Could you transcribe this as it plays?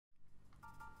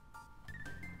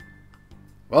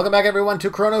Welcome back, everyone, to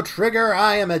Chrono Trigger.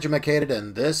 I am Edumacated,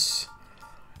 and this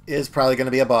is probably going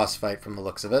to be a boss fight from the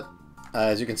looks of it.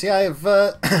 As you can see, I've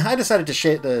I decided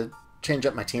to change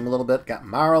up my team a little bit. Got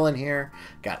Marl in here,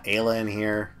 got Ayla in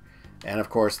here, and of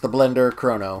course the Blender,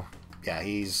 Chrono. Yeah,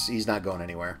 he's not going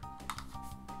anywhere.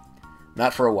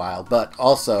 Not for a while, but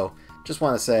also, just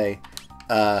want to say,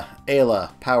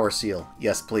 Ayla, Power Seal,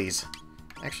 yes please.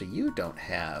 Actually, you don't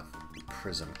have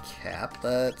Prism Cap.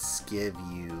 Let's give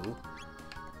you...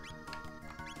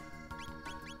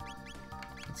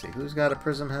 Let's see, who's got a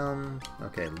Prism Helm?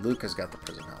 Okay, Luke has got the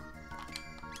Prism Helm.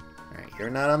 Alright, you're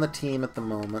not on the team at the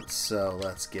moment, so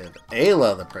let's give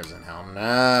Ayla the Prism Helm.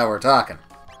 Now we're talking.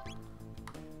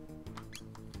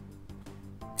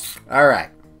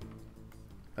 Alright.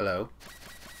 Hello.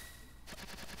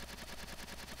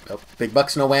 Oh, big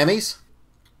bucks, no whammies?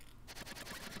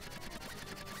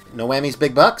 No whammies,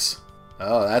 big bucks?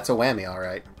 Oh, that's a whammy,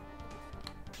 alright.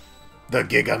 The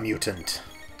Giga Mutant.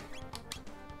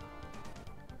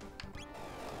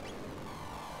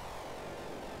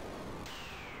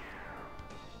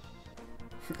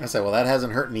 I said, well, that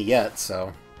hasn't hurt me yet,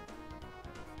 so...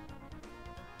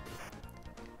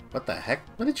 What the heck?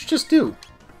 What did you just do?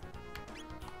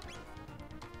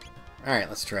 Alright,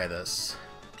 let's try this.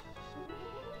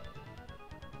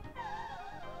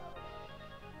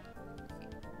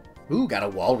 Ooh, got a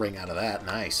wall ring out of that.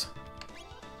 Nice.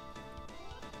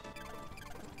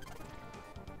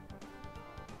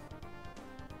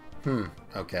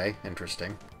 Okay,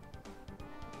 interesting.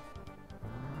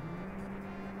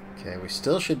 Okay, we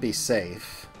still should be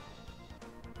safe.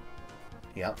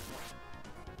 Yep.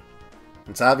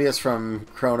 It's obvious from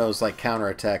Chrono's like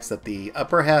counterattacks that the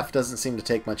upper half doesn't seem to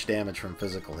take much damage from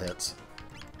physical hits.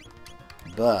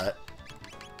 But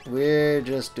we're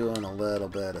just doing a little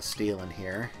bit of stealing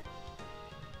here.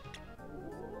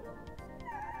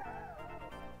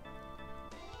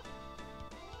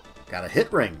 Got a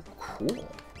hit ring.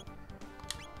 Cool.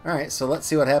 Alright, so let's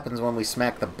see what happens when we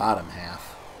smack the bottom half.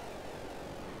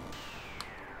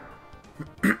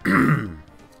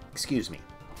 Excuse me.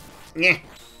 Yeah.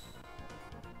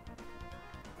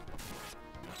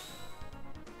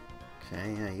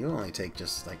 Okay, yeah, you only take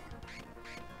just like...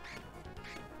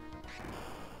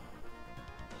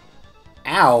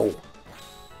 Ow!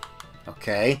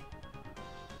 Okay.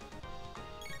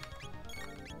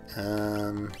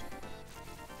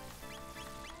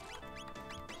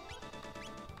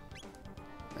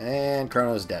 And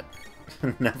Chrono's dead.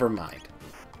 Never mind.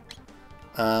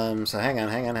 So hang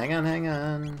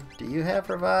on. Do you have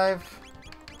revive?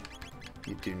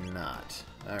 You do not.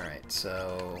 Alright,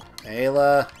 so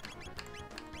Ayla,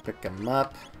 pick him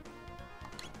up.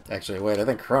 Actually, wait, I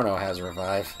think Chrono has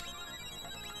revive.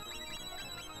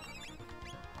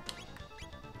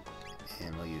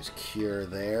 And we'll use Cure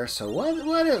there. So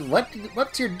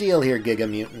what's your deal here, Giga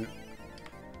Mutant?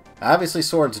 Obviously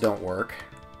swords don't work.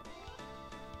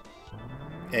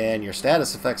 And your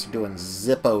status effects are doing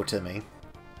zippo to me.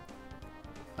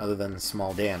 Other than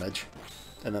small damage.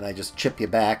 And then I just chip you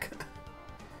back.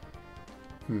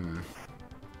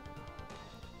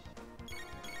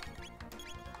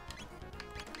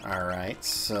 Alright,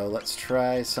 so let's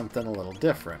try something a little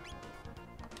different.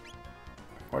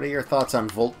 What are your thoughts on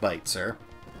Volt Bite, sir?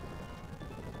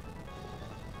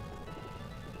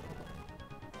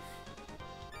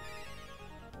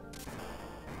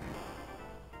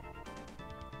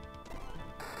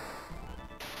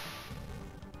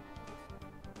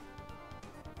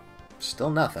 Still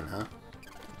nothing, huh?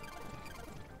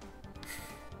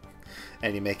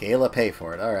 And you make Ayla pay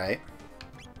for it, alright.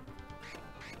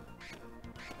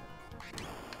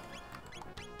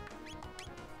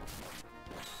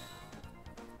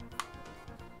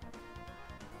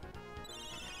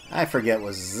 I forget,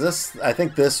 was this... I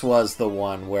think this was the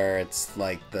one where it's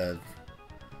like the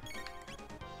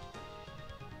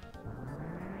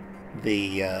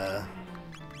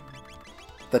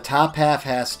top half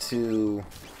has to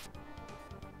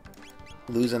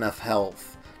lose enough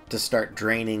health to start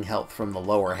draining health from the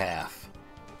lower half.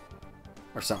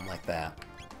 Or something like that.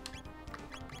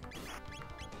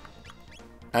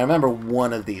 I remember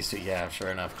one of these two. Yeah,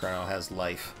 sure enough, Chrono has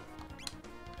life.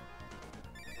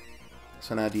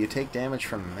 So now, do you take damage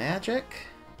from magic?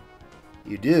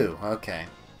 You do, okay.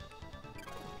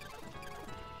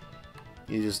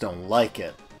 You just don't like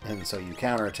it, and so you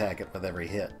counterattack it with every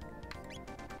hit.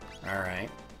 Alright.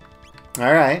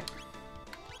 Alright.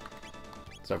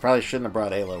 So I probably shouldn't have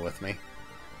brought Ayla with me.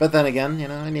 But then again, you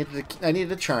know, I needed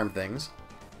to charm things.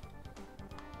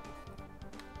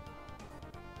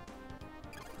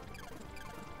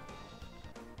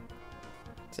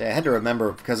 See, I had to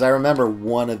remember, because I remember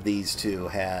one of these two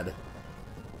had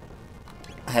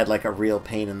had like a real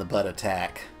pain in the butt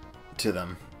attack to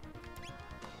them.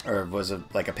 Or was it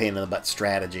like a pain in the butt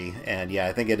strategy. And yeah,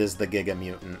 I think it is the Giga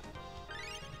Mutant.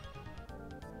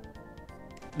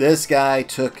 This guy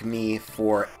took me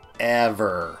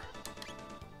forever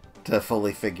to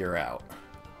fully figure out.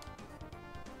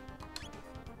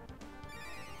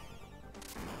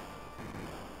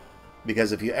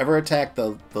 Because if you ever attack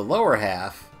the lower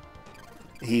half,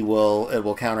 it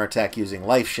will counterattack using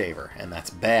Life Shaver, and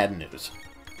that's bad news.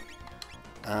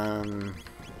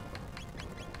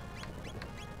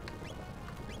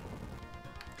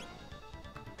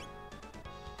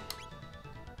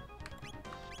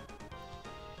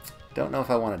 Don't know if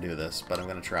I want to do this, but I'm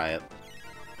going to try it.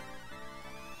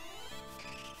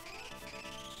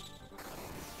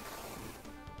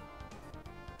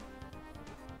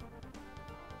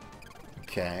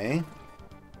 Okay.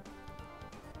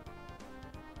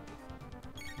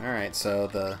 Alright, so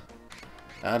the...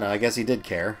 Oh no, I guess he did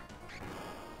care.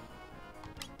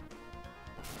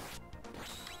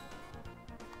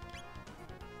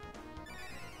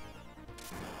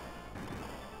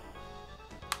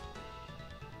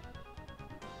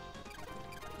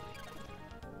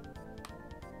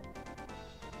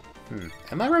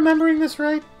 Am I remembering this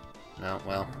right? No,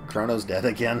 well, Chrono's dead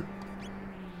again.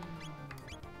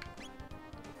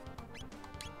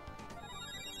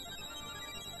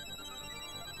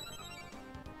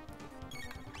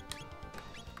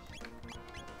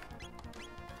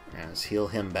 Let's heal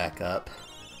him back up.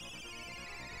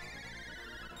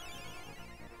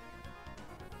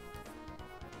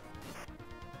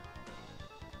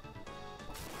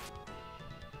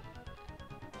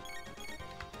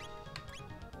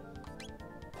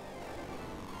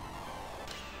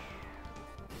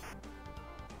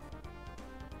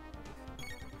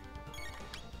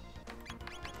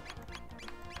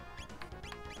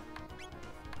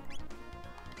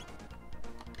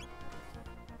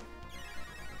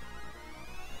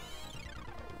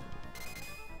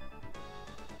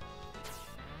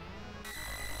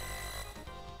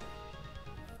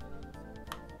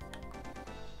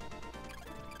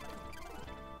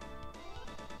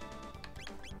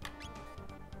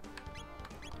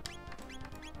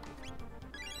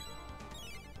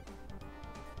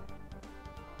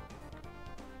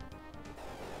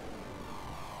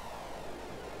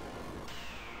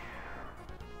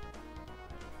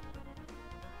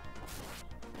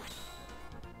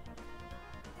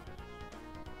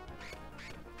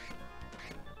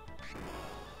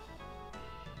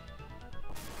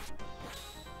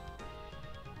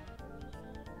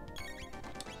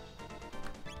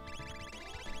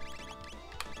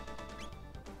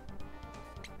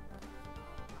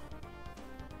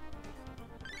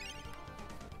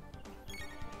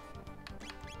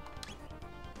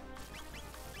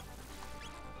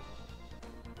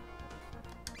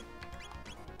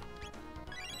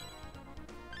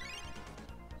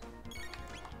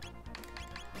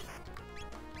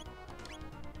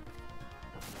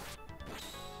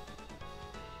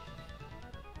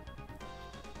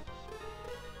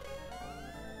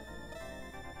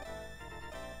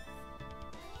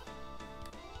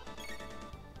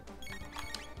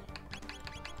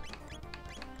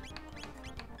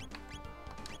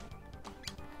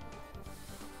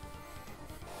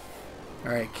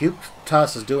 Alright, Cube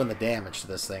Toss is doing the damage to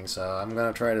this thing, so I'm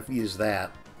going to try to use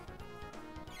that.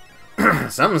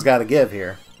 Something's got to give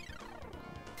here.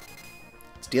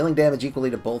 It's dealing damage equally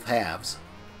to both halves.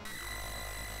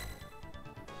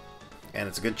 And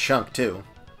it's a good chunk, too.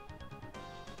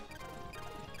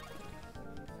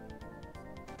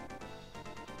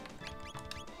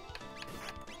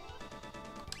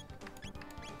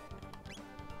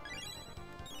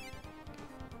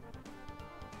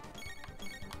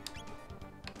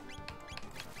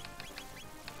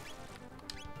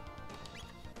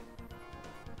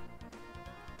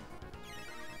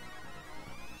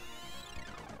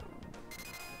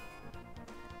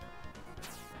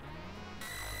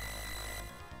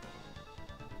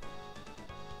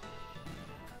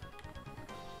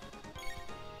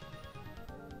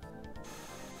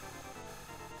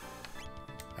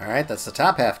 Alright, that's the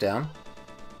top half down.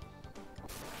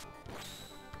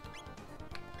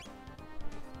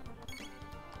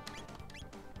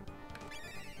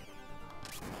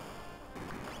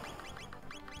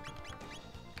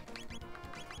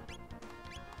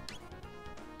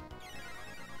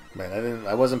 Wait,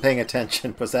 I wasn't paying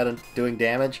attention. Was that doing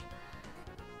damage?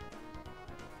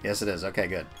 Yes, it is. Okay,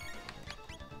 good.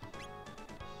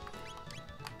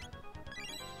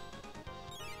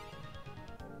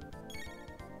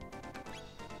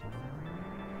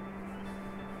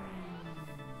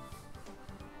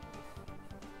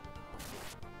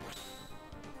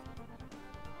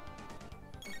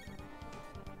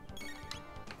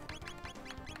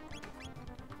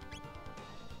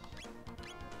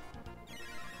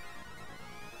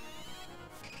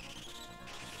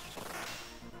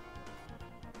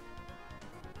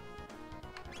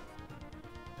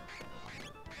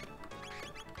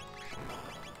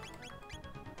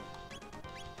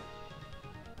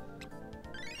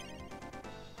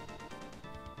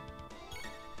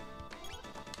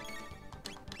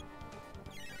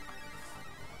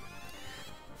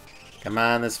 Come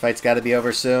on, this fight's got to be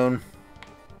over soon.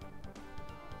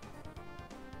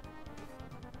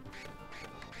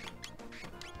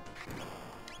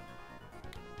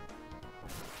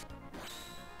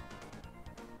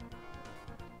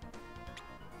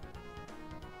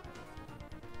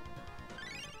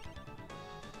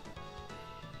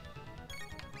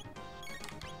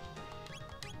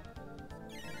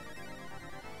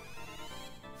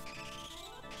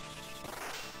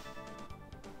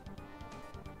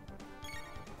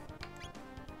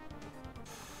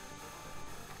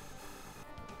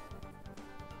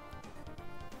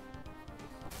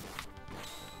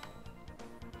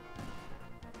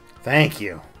 Thank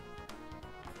you.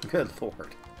 Good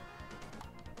Lord.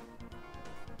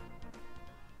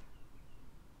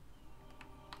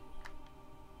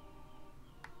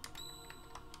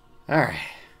 All right.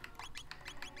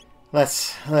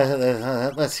 Let's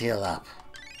heal up.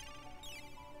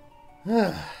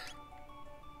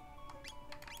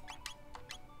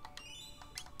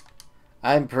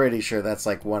 I'm pretty sure that's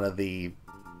like one of the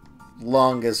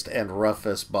longest and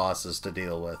roughest bosses to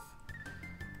deal with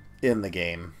in the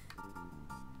game.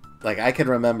 Like, I can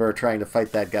remember trying to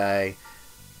fight that guy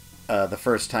the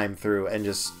first time through and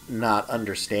just not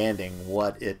understanding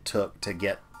what it took to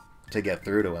get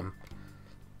through to him.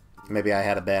 Maybe I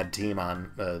had a bad team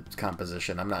on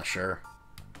composition. I'm not sure.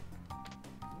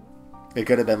 It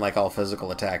could have been like all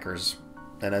physical attackers.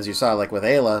 And as you saw, like with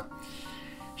Ayla,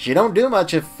 she don't do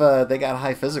much if they got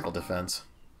high physical defense.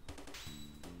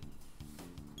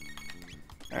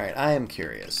 Alright, I am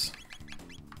curious.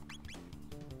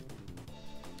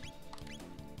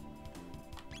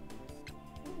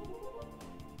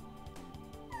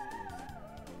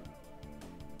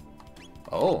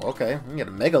 Oh, okay. We can get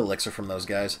a Mega Elixir from those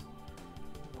guys.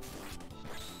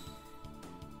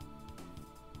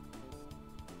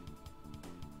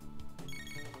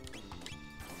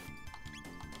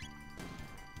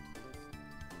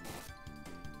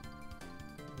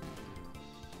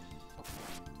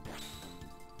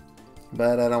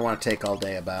 But I don't want to take all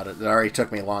day about it. It already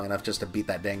took me long enough just to beat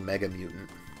that dang Mega Mutant.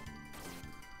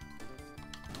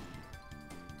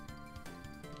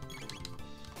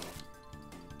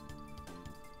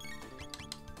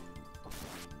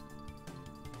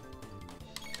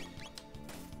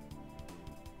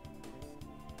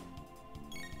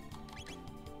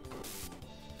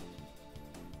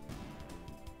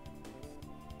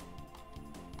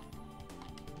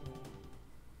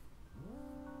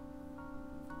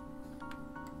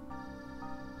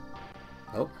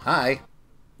 Oh, hi.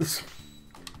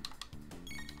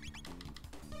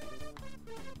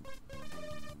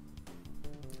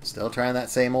 Still trying that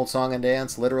same old song and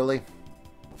dance, literally.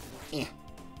 Eh.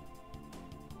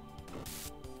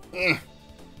 Eh.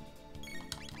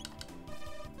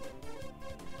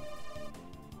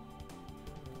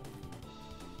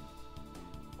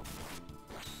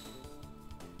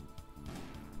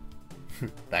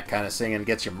 That kind of singing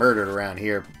gets you murdered around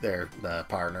here, there,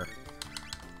 partner.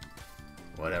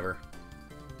 Whatever.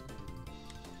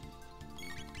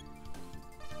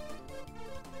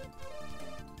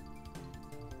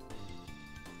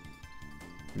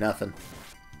 Nothing.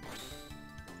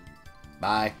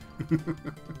 Bye.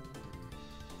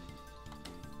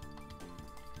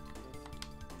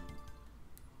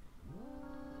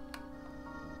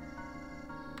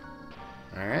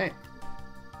 All right.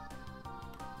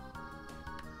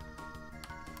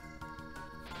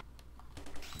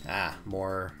 Ah,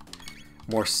 more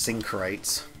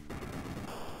synchronites.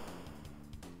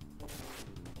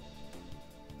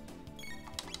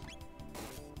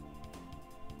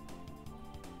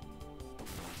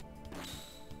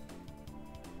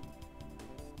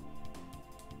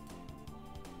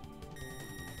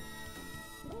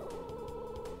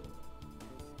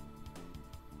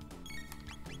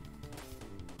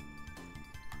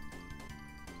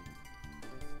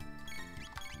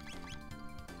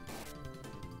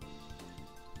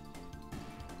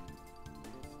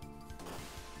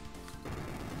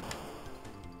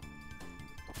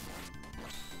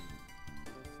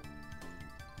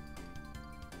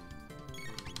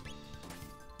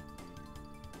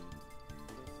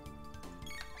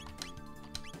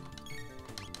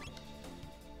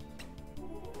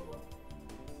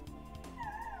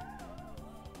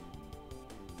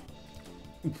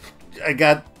 I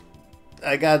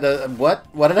got a what?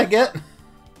 What did I get?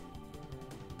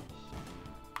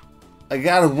 I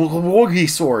got a Woogie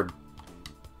sword.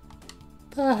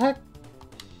 The heck?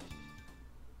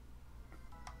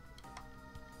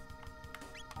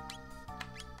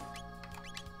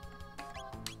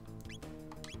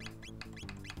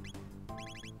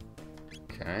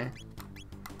 Okay.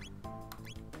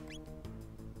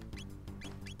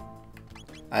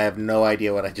 I have no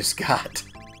idea what I just got.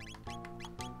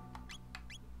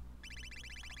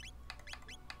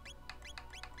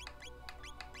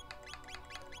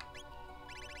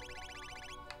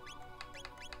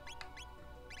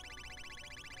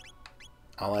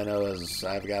 All I know is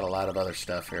I've got a lot of other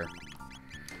stuff here.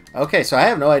 Okay, so I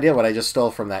have no idea what I just stole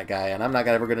from that guy, and I'm not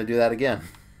ever going to do that again.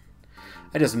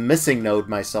 I just missing node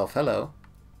myself. Hello.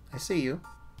 I see you.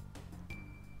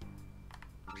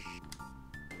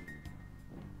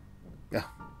 Yeah.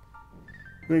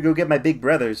 I'm going to go get my big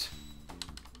brothers.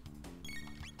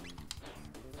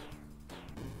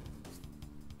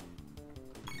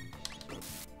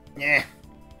 Yeah.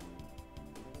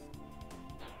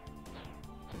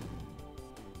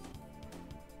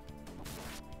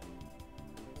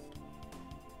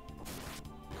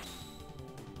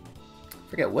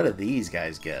 Forget, what do these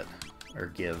guys get? Or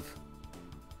give?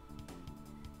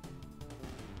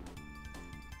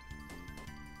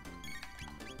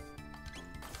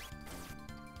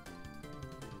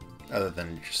 Other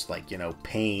than just, like, you know,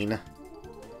 pain.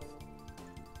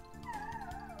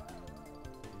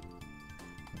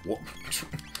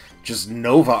 Just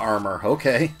Nova armor.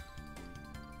 Okay.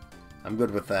 I'm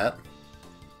good with that.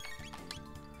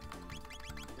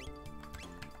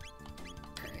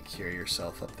 Cure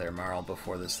yourself up there, Marl,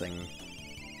 before this thing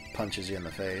punches you in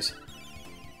the face.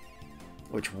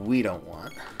 Which we don't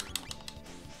want.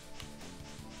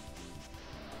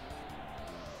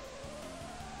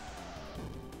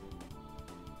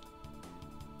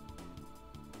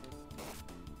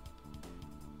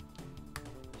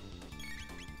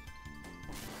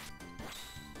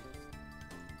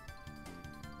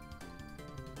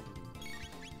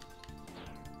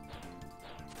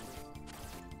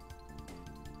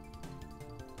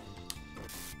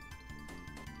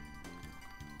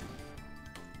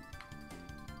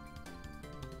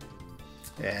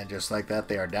 And just like that,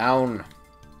 they are down.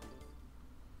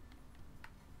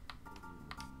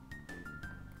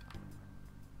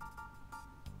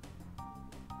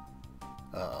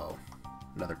 Uh-oh.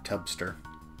 Another tubster.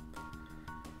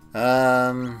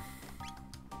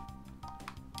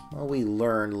 Well, we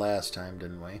learned last time,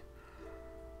 didn't we?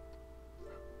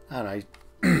 I don't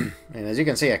know. And as you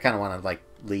can see, I kind of want to, like,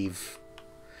 leave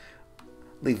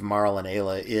Marl and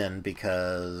Ayla in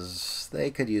because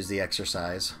they could use the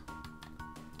exercise.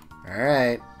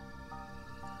 Alright.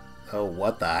 Oh,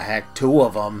 what the heck? 2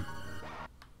 of them.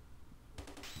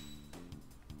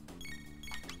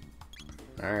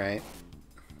 Alright.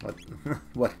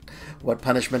 What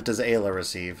punishment does Ayla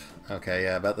receive? Okay,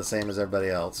 yeah, about the same as everybody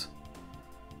else.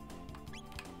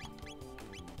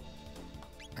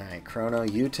 Alright, Chrono,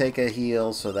 you take a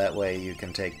heal so that way you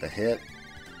can take the hit.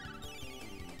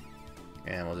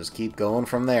 And we'll just keep going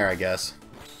from there, I guess.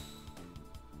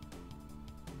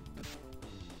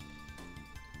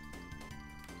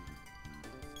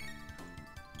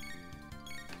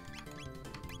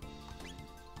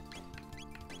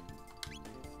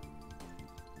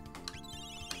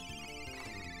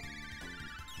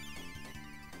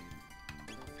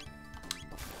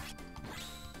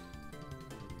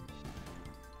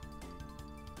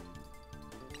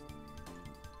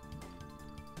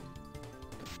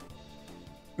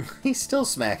 He still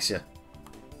smacks you.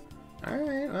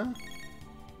 Alright, well.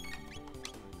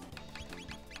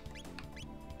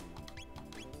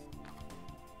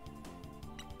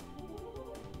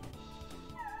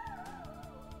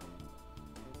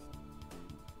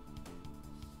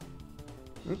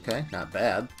 Okay, not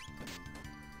bad.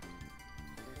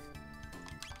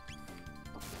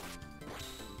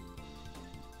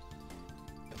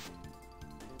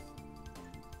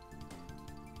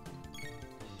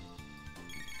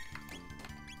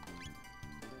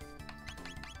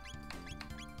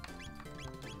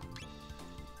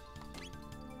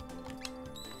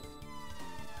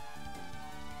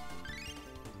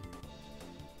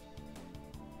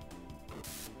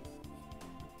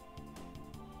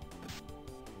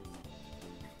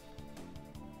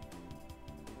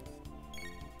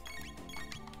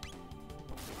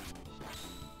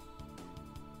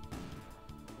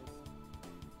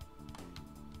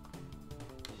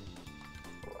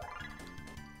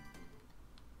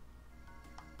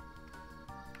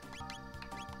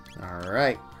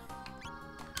 Alright.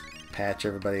 Patch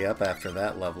everybody up after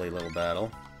that lovely little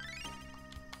battle.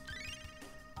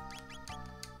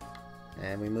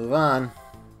 And we move on.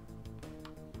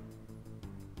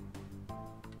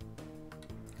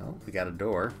 Oh, we got a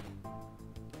door.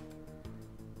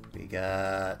 We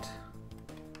got...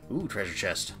 Ooh, treasure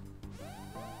chest.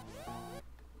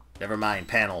 Never mind,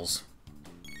 panels.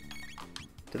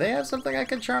 Do they have something I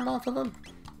can charm off of them?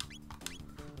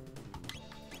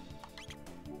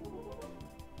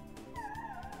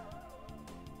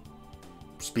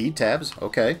 Speed tabs,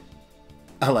 okay.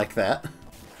 I like that.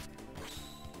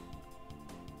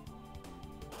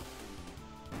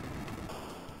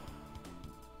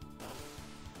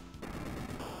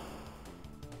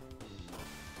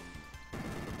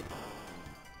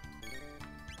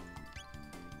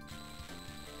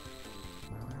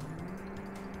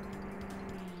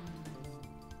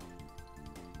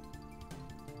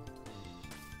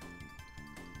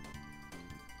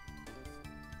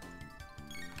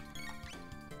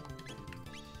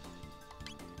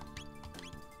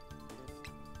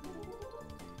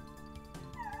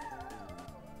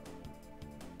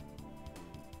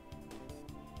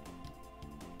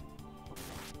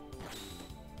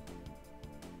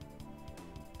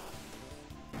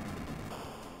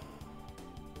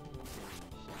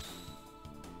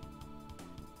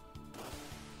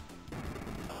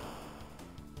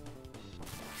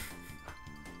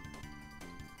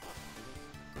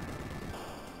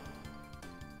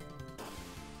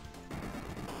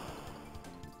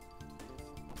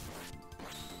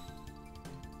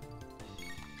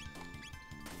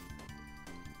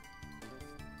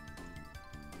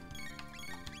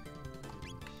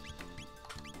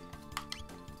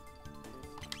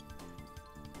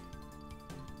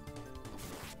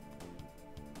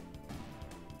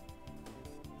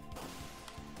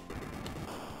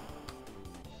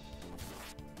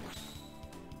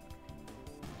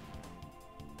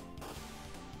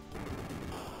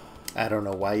 I don't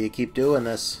know why you keep doing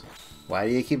this. Why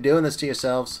do you keep doing this to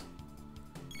yourselves?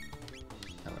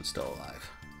 That one's still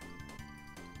alive.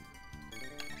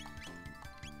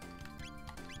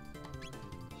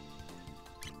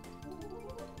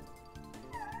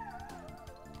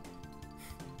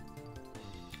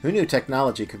 Who knew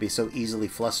technology could be so easily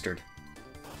flustered?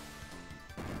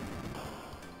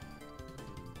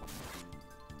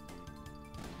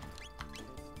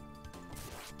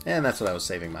 And that's what I was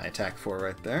saving my attack for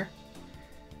right there.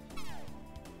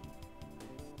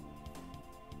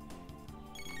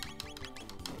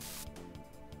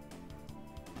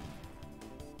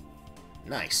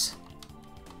 Nice.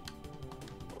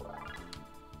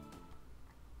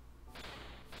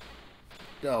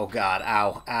 Oh god,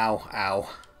 ow, ow, ow.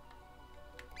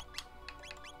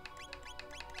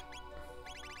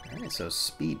 Alright, so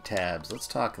speed tabs. Let's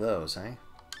talk those, eh?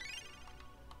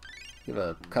 Give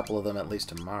a couple of them at least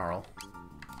to Marl.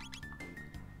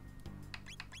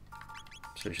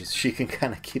 So she can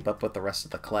kind of keep up with the rest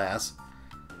of the class.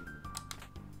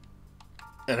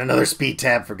 And another speed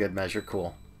tab for good measure.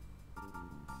 Cool.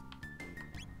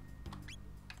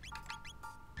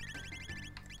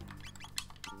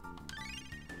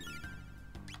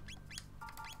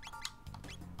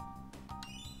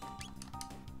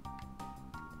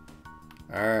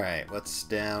 Alright, what's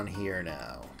down here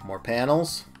now? More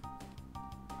panels?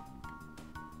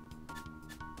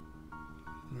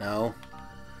 No.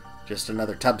 Just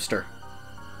another tubster.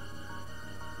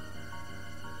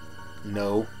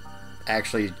 No.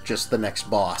 Actually, just the next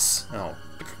boss. Oh,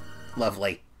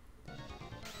 lovely.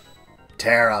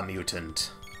 Terra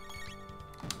Mutant.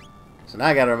 So now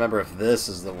I gotta remember if this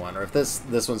is the one, or if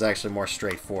this one's actually more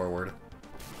straightforward.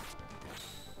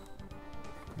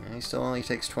 And he still only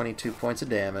takes 22 points of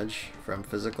damage from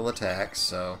physical attacks,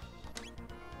 so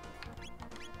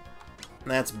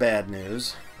that's bad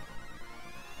news.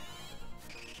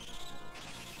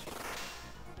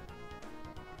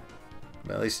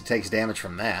 But at least he takes damage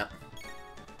from that.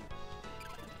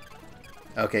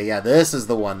 Okay, yeah, this is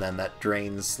the one then that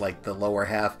drains, like, the lower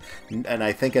half. And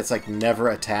I think it's, like, never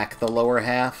attack the lower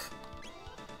half.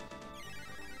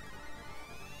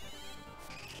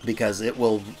 Because it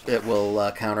will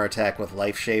counterattack with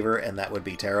Life Shaver, and that would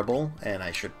be terrible. And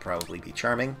I should probably be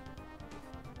Charming.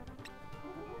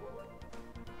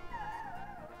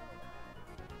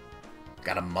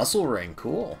 Got a muscle ring,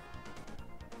 cool.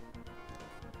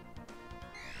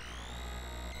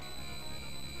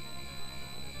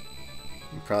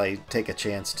 Probably take a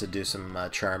chance to do some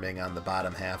charming on the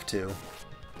bottom half, too.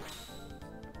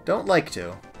 Don't like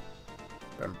to,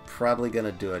 but I'm probably going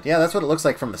to do it. Yeah, that's what it looks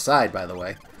like from the side, by the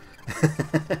way.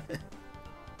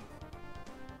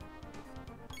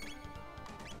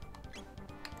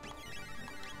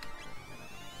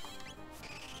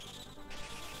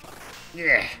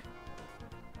 Yeah.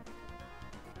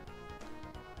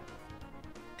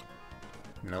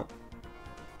 Nope.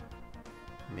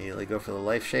 Immediately go for the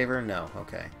Life Shaver? No.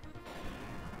 Okay.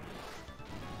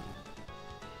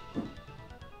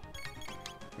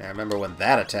 I remember when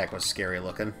that attack was scary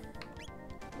looking.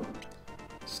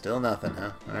 Still nothing,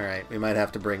 huh? Alright, we might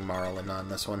have to bring Marl in on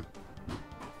this one.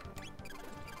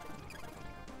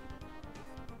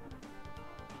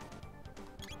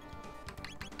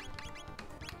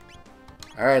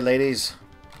 Alright, ladies.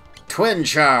 Twin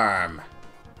Charm!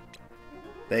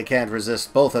 They can't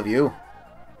resist both of you.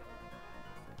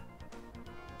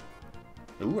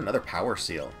 Ooh, another Power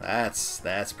Seal.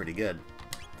 That's pretty good.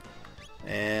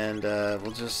 And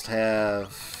we'll just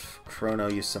have Chrono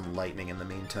use some lightning in the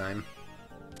meantime.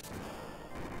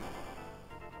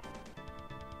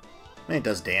 I mean, it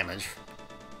does damage.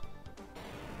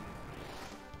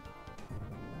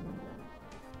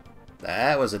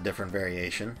 That was a different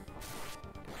variation.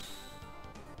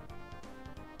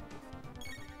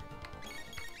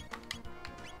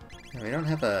 We don't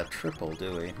have a triple,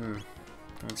 do we?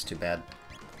 That's too bad.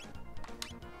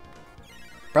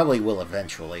 Probably will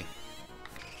eventually.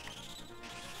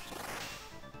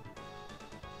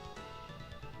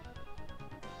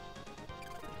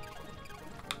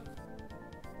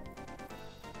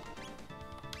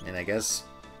 And I guess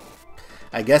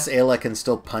Ayla can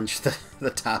still punch the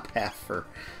top half for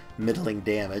middling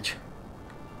damage.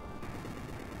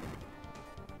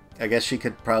 I guess she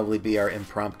could probably be our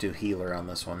impromptu healer on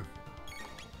this one.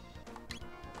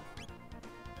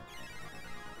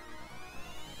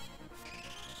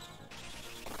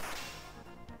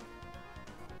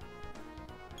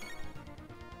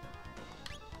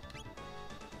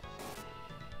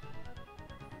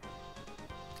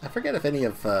 I forget if any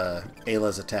of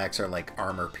Ayla's attacks are like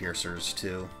armor piercers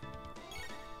too.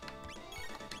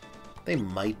 They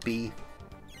might be.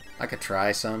 I could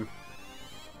try some.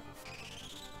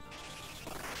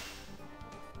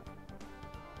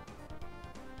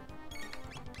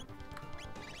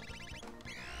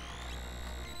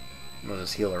 We'll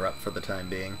just heal her up for the time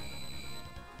being.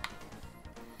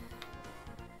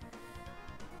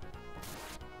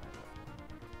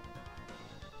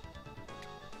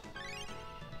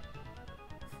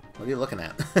 What are you looking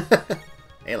at?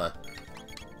 Ayla.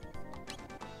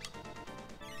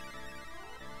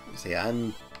 See,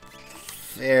 I'm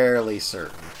fairly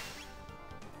certain.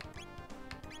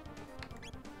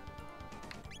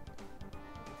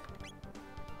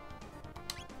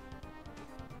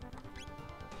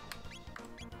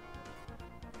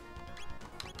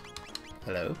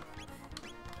 Hello?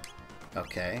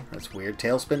 Okay, that's weird.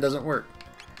 Tailspin doesn't work.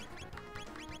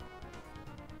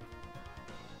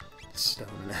 Stone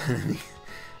enemy.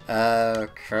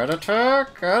 Crit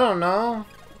attack? I don't know.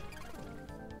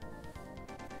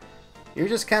 You're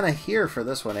just kind of here for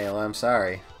this one, Ayla. I'm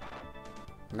sorry.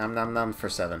 Nom nom nom for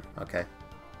 7. Okay.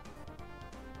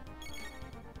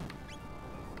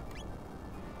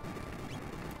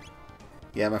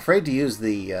 Yeah, I'm afraid to use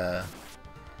the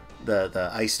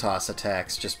ice toss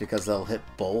attacks just because they'll hit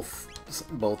both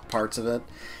parts of it,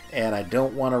 and I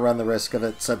don't want to run the risk of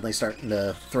it suddenly starting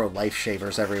to throw life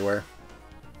shavers everywhere.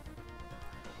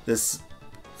 This,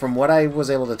 from what I was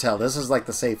able to tell, this is like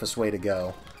the safest way to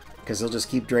go, because he'll just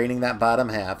keep draining that bottom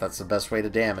half. That's the best way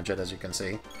to damage it, as you can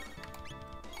see.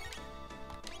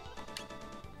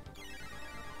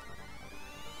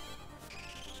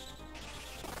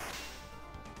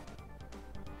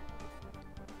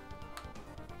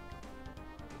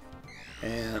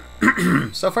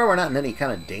 And so far we're not in any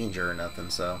kind of danger or nothing,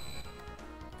 so,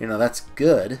 you know, that's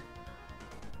good.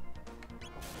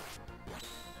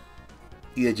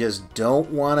 You just don't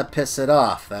want to piss it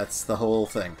off. That's the whole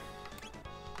thing.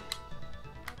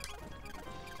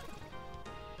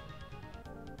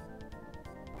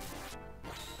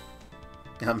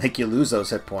 I'll make you lose those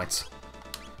hit points.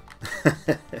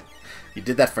 You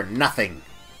did that for nothing.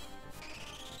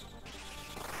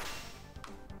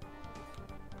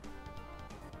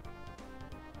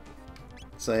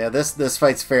 So yeah, this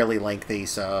fight's fairly lengthy,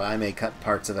 so I may cut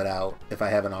parts of it out if I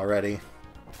haven't already.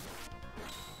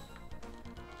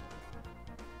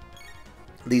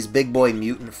 These big boy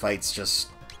mutant fights just,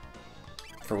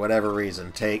 for whatever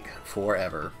reason, take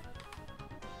forever.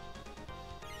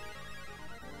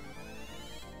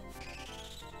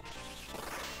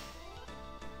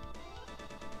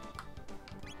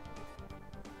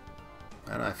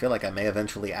 I don't know, I feel like I may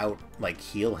eventually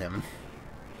heal him.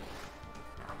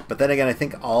 But then again, I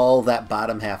think all that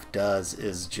bottom half does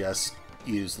is just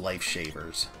use life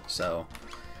shavers. So,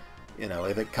 you know,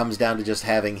 if it comes down to just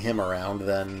having him around,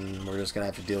 then we're just going to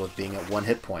have to deal with being at 1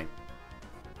 hit point.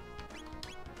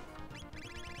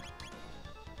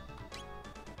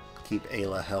 Keep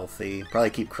Ayla healthy. Probably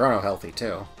keep Chrono healthy,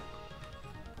 too.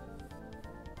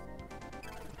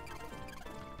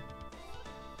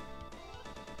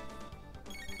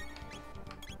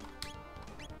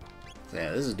 So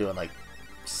yeah, this is doing like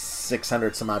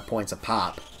 600 some odd points a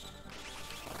pop.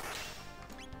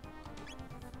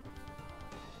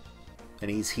 And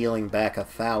he's healing back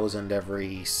 1,000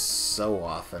 every so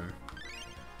often.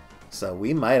 So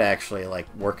we might actually like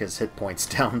work his hit points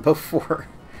down before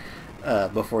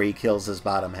before he kills his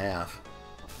bottom half.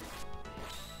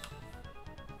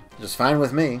 Just fine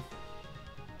with me.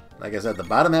 Like I said, the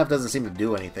bottom half doesn't seem to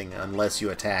do anything unless you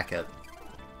attack it.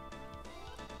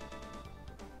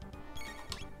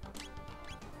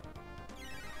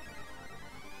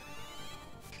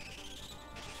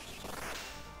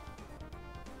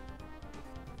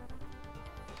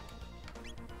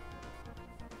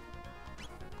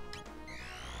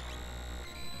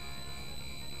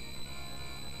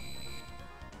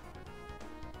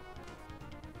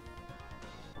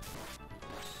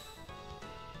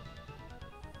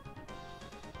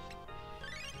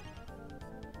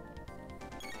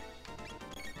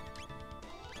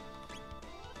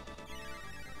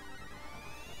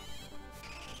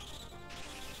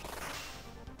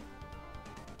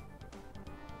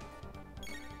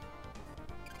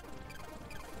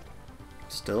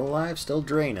 Still alive, still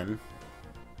draining.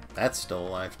 That's still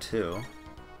alive too.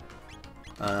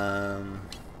 Let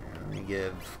me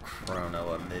give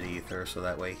Chrono a mid-ether so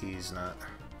that way he's not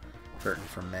hurting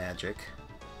from magic.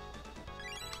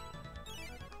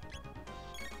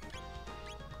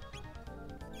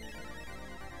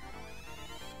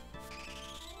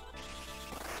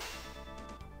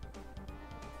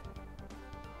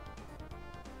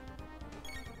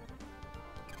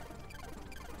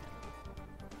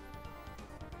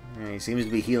 He seems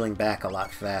to be healing back a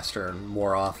lot faster and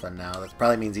more often now. That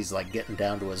probably means he's like getting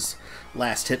down to his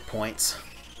last hit points.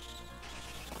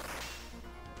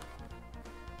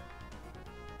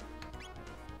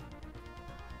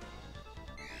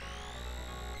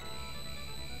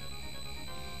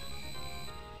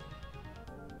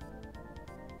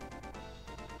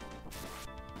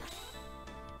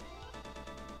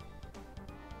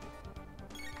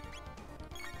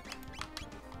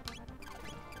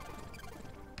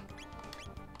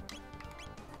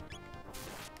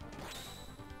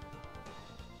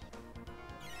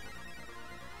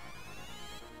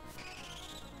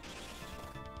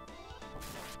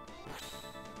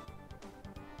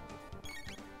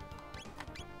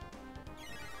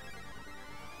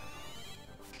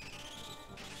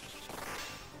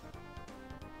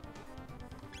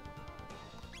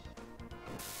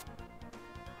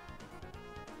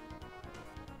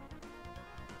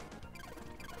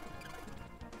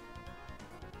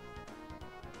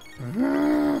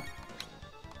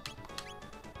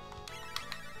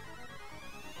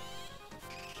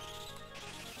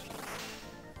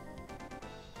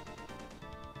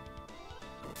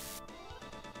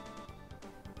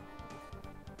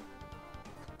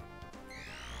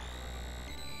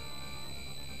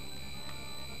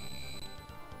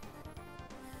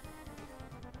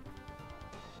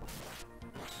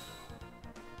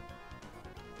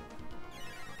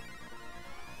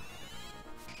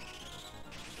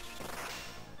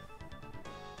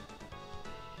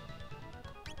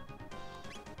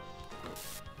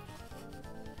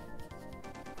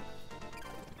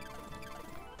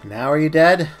 Now are you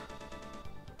dead?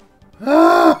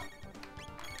 Ah!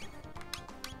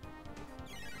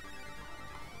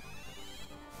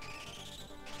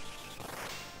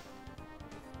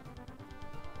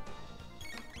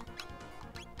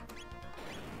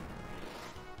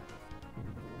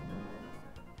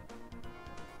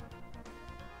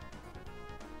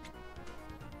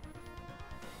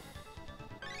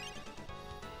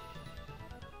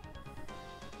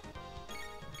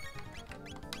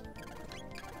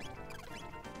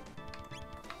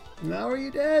 Now are you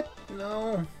dead?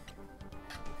 No.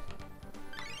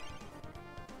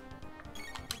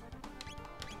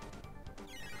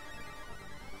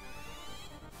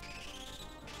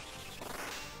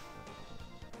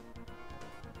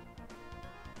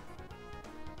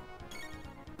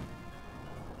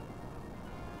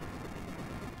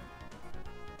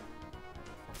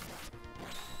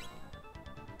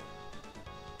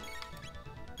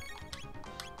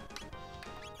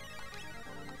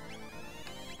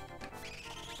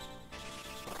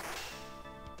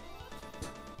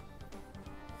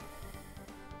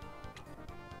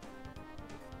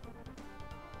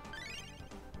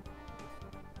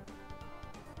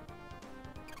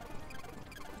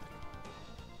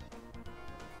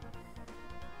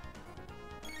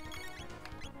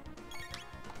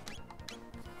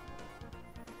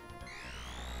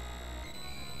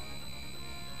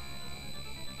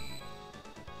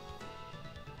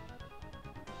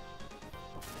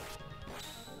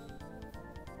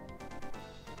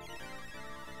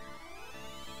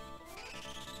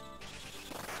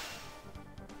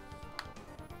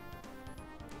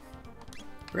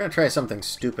 We're gonna try something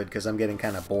stupid because I'm getting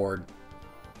kind of bored.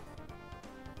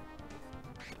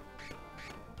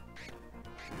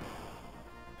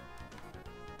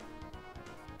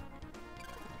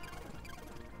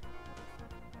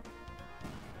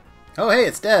 Oh, hey,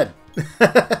 it's dead.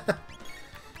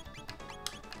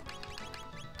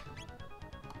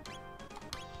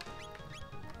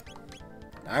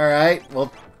 Alright,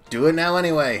 we'll do it now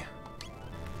anyway.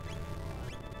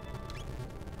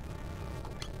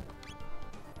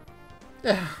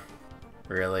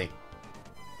 Really?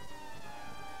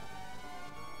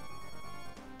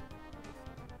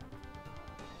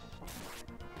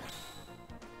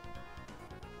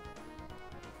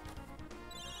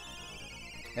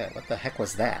 Yeah, what the heck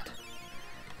was that?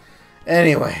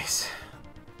 Anyways.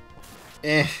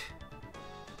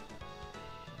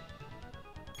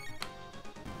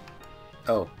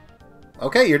 Oh.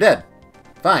 Okay, you're dead.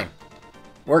 Fine.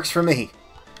 Works for me.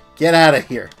 Get out of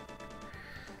here.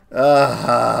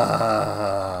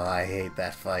 I hate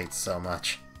that fight so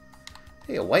much.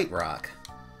 Hey, a white rock.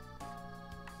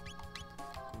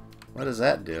 What does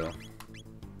that do?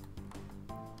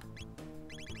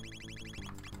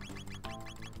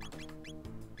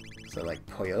 Is it like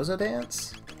Poyozo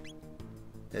dance?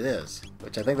 It is.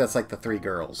 Which I think that's like the 3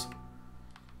 girls.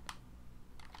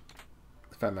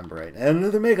 If I remember right. And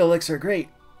another Mega Elixir, great.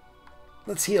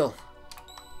 Let's heal.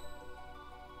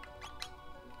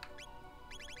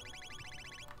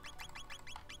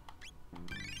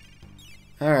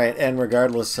 Alright, and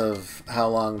regardless of how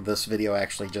long this video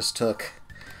actually just took,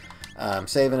 I'm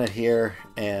saving it here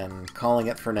and calling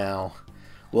it for now.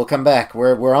 We'll come back.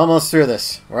 We're almost through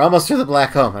this. We're almost through the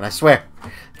Black Omen, I swear.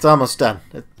 It's almost done.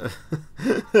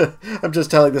 I'm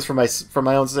just telling this for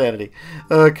my own sanity.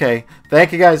 Okay.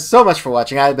 Thank you guys so much for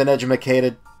watching. I've been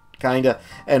edumacated, kinda,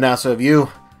 and now so have you,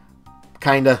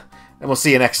 kinda, and we'll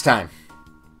see you next time.